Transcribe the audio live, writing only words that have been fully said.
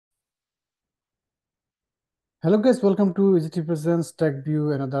Hello guys, welcome to VGT Presents Tech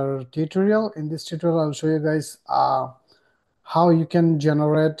View, another tutorial. In this tutorial, I'll show you guys how you can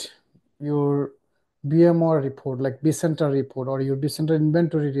generate your VMware report, like vCenter report or your vCenter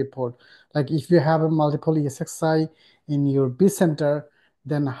inventory report. Like if you have a multiple ESXi in your vCenter,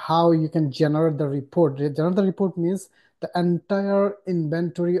 then how you can generate the report. Generate the report means the entire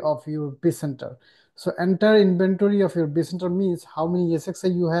inventory of your vCenter. So entire inventory of your vCenter means how many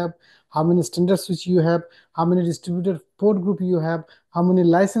ESXi you have, how many standard switch you have, how many distributed port group you have, how many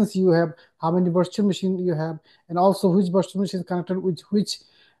license you have, how many virtual machine you have, and also which virtual machine is connected with which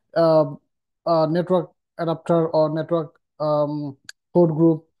uh, network adapter or network port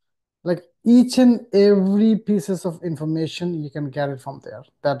group. Like each and every pieces of information you can get it from there,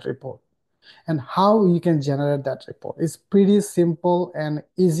 that report. And how you can generate that report is pretty simple and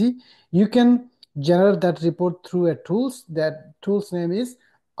easy. You can generate that report through a tools. That tools name is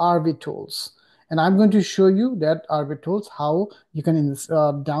RVTools. And I'm going to show you that RVTools, how you can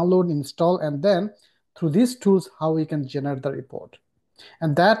download, install, and then through these tools, how we can generate the report.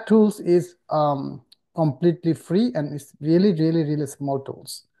 And that tools is completely free and it's really, really, really small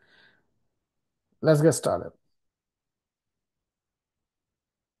tools. Let's get started.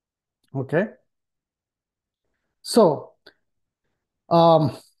 Okay. So,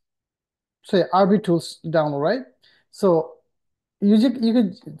 um, say RVTools download, right? So you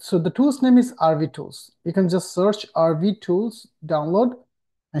can so the tools name is RVTools. You can just search RVTools download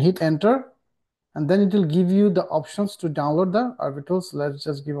and hit enter, and then it will give you the options to download the RVTools. Let's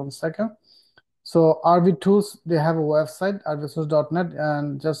just give 1 second. So RVTools, they have a website, rvtools.net,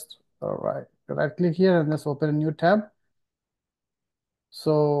 and just right click here and just open a new tab.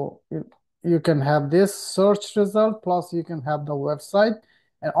 So you can have this search result, plus you can have the website.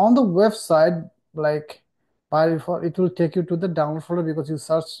 And on the website, like by default, it will take you to the download folder because you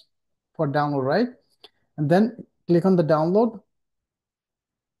search for download, right? And then click on the download.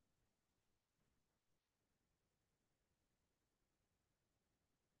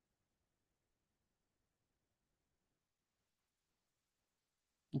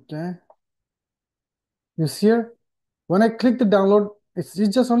 Okay. You see here, when I click the download, it's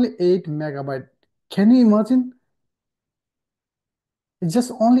just only 8 megabyte. Can you imagine? It's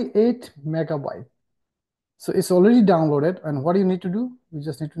just only 8 megabyte. So it's already downloaded, and what you need to do, you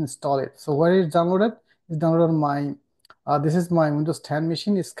just need to install it. So where it's downloaded, it's downloaded on my, this is my Windows 10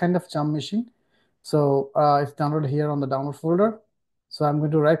 machine. It's kind of jump machine. So it's downloaded here on the download folder. So I'm going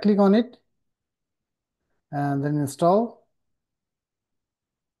to right click on it and then install.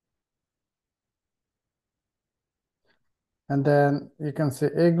 And then you can say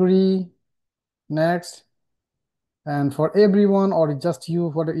agree, next. And for everyone or just you,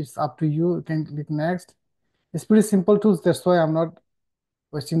 what it's up to you, you can click next. It's pretty simple tools. That's why I'm not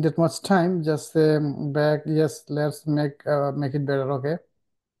wasting that much time. Just back, yes, let's make it better. Okay.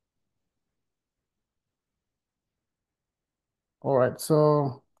 All right,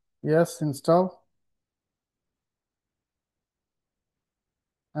 so yes, install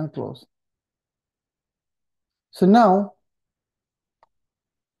and close. So now,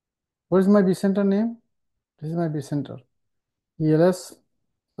 what is my vCenter name? This is my vCenter. ELS.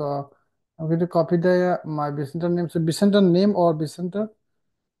 So I'm going to copy the my vCenter name. So vCenter name or vCenter,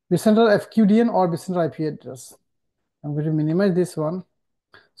 vCenter FQDN or vCenter IP address. I'm going to minimize this one.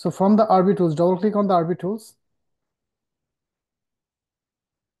 So from the RV tools, double click on the RV tools.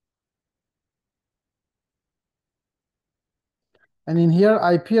 And in here,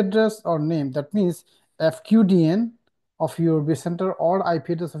 IP address or name, that means FQDN of your vCenter or IP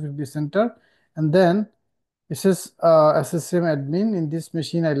address of your vCenter. And then this is SSM admin. In this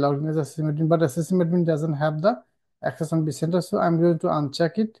machine, I logged in as SSM admin, but SSM admin doesn't have the access on vCenter. So I'm going to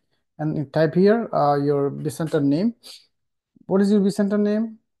uncheck it and type here your vCenter name. What is your vCenter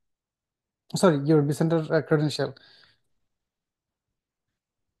name? Sorry, your vCenter credential.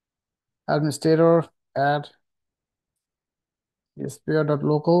 Administrator at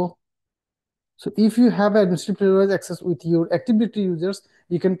vsphere.local. So if you have administrative privilege access with your Active Directory users,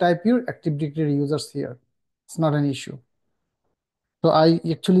 you can type your Active Directory users here. It's not an issue. So I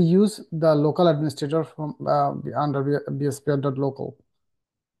actually use the local administrator from under vsphere.local.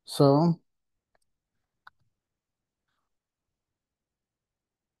 So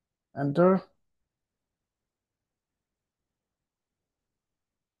enter.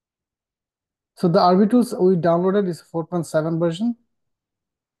 So the RVTools we downloaded is 4.7 version.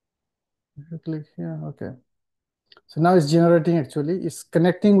 If you click here, okay. So now it's generating actually. It's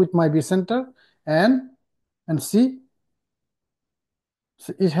connecting with my vCenter and see,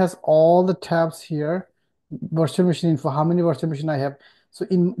 so it has all the tabs here. Virtual machine info, how many virtual machine I have. So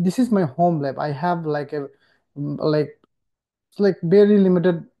in this is my home lab. I have like a like it's like very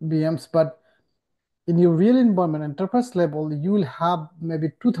limited VMs, but in your real environment, enterprise level, you will have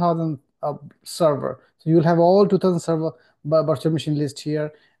maybe 2000 server. So you'll have all 2000 server virtual machine list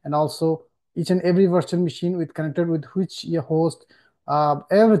here, and also each and every virtual machine with connected with which you host,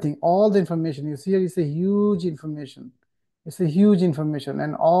 everything, all the information. You see here is a huge information. It's a huge information,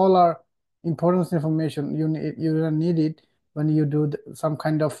 and all our important information you gonna need it when you do some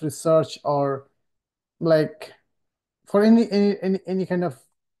kind of research or like for any kind of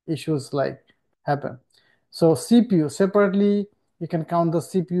issues like happen. So CPU separately, you can count the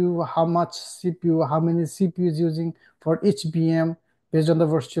CPU, how much CPU, how many CPUs using for each VM based on the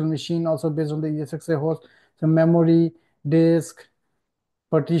virtual machine, also based on the ESXi host. So memory, disk,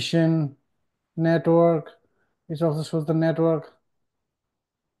 partition, network. It also shows the network.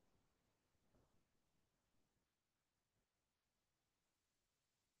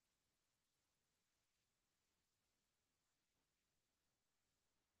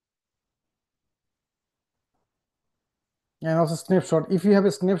 And also snapshot. If you have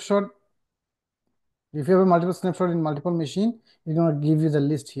a snapshot, if you have a multiple snapshot in multiple machine, it's gonna give you the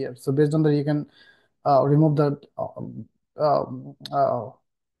list here. So based on that, you can remove the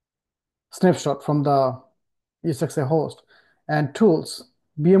snapshot from the ESXi host. And tools,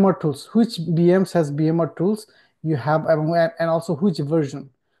 VMware tools, which VMs has VMware tools you have, and also which version.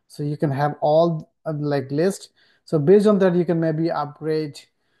 So you can have all like list. So based on that, you can maybe upgrade,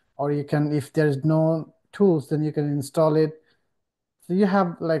 or you can, if there is no tools, then you can install it. So you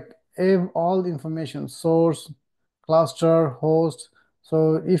have like all the information, source, cluster, host.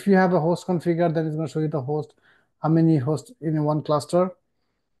 So if you have a host configured, then it's going to show you the host, how many hosts in one cluster,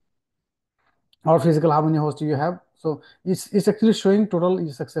 or physical how many hosts do you have. So it's actually showing total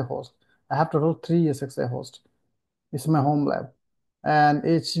ESXi host. I have total 3 ESXi hosts. It's my home lab. And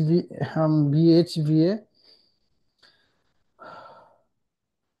VHVA.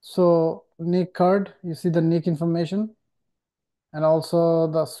 So NIC card, you see the NIC information, and also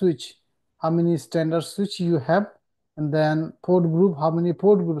the switch, how many standard switch you have, and then port group, how many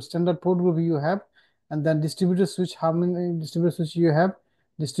port group, standard port group you have, and then distributed switch, how many distributed switch you have,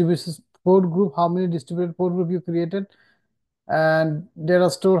 distributed port group, how many distributed port group you created, and data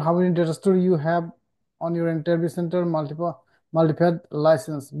store, how many data store you have on your entire vCenter, multiple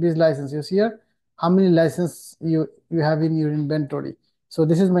license, biz license. You see here how many license you have in your inventory. So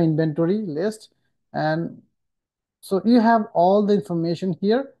this is my inventory list, and so you have all the information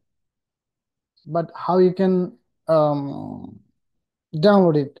here, but how you can download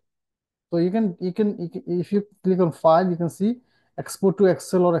it. So if you click on file, you can see export to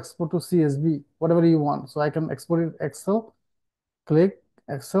Excel or export to CSV, whatever you want. So I can export it Excel, click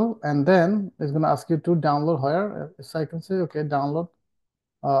Excel, and then it's going to ask you to download where. So I can say, okay, download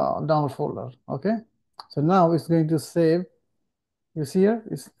folder. Okay. So now it's going to save. You see here,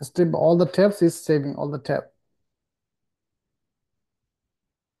 it's still all the tabs is saving all the tab.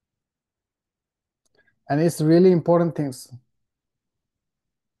 And it's really important things.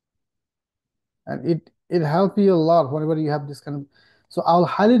 And it help you a lot whenever you have this kind of. So I'll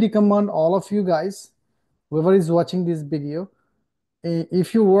highly recommend all of you guys, whoever is watching this video,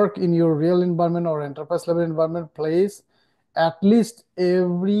 if you work in your real environment or enterprise level environment, please at least at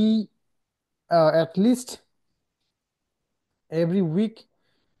least every week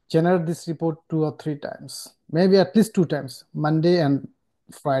generate this report 2 or 3 times, maybe at least 2 times, Monday and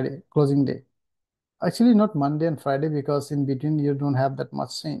Friday, closing day. Actually, not Monday and Friday, because in between you don't have that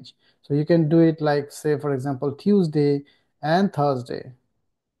much change. So you can do it like, say, for example, Tuesday and Thursday,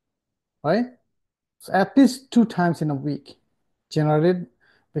 right? So at least 2 times in a week, generate,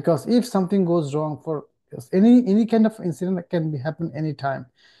 because if something goes wrong for any kind of incident that can be happen anytime.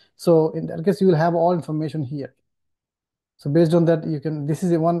 So in that case, you will have all information here. So based on that, you can, this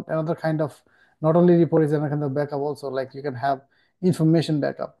is one another kind of, not only report, is another kind of backup also, like you can have information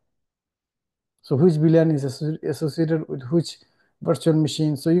backup. So which VLAN is associated with which virtual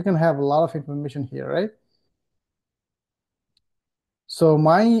machine. So you can have a lot of information here, right? So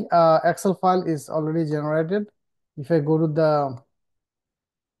my Excel file is already generated. If I go to the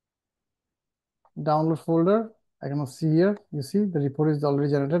download folder, I can see here, you see the report is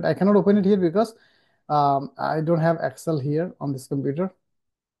already generated. I cannot open it here because I don't have Excel here on this computer.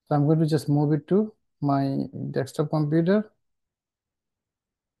 So I'm going to just move it to my desktop computer.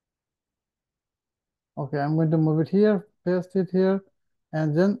 Okay, I'm going to move it here, paste it here,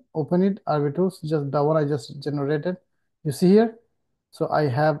 and then open it, RVTools, just the one I just generated. You see here? So I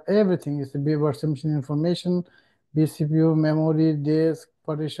have everything. It's the virtual machine information, vCPU, memory, disk,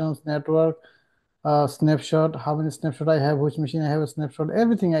 partitions, network, snapshot, how many snapshot I have, which machine I have a snapshot,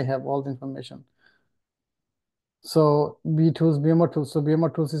 everything I have, all the information. So vTools, VMware Tools. So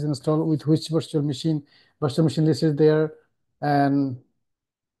VMware Tools is installed with which virtual machine. Virtual machine list is there, and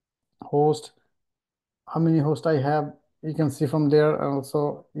host, how many hosts I have, you can see from there. And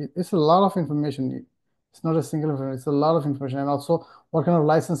also it's a lot of information. It's not a single information, it's a lot of information. And also what kind of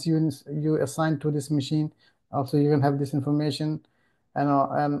license you assign to this machine. Also you can have this information.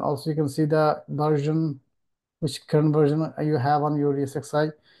 And also you can see the version, which current version you have on your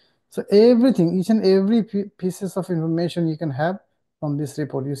ESXi. So everything, each and every pieces of information you can have from this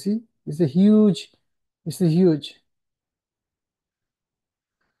report. You see, it's a huge.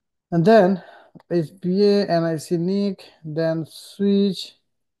 And then it's BA, and I see Nick, then switch,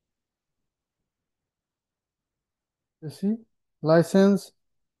 you see, license,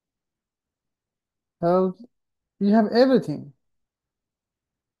 health, you have everything.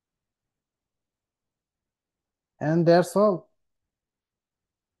 And that's all.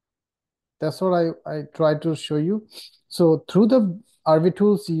 That's what I try to show you. So through the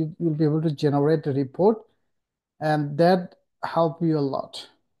RVTools, you'll be able to generate a report, and that help you a lot.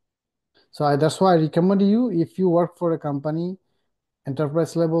 So that's why I recommend you, if you work for a company,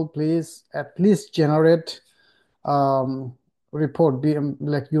 enterprise level, please at least generate report,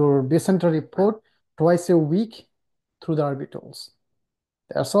 like your vCenter report twice a week through the RVTools.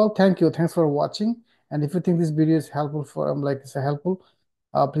 That's all. Thank you. Thanks for watching. And if you think this video is helpful for like it's helpful,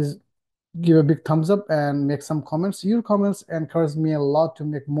 please give a big thumbs up and make some comments. Your comments encourage me a lot to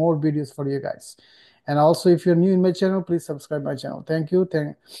make more videos for you guys. And also, if you're new in my channel, please subscribe my channel. Thank you.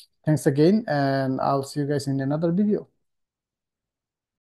 Thanks again, and I'll see you guys in another video.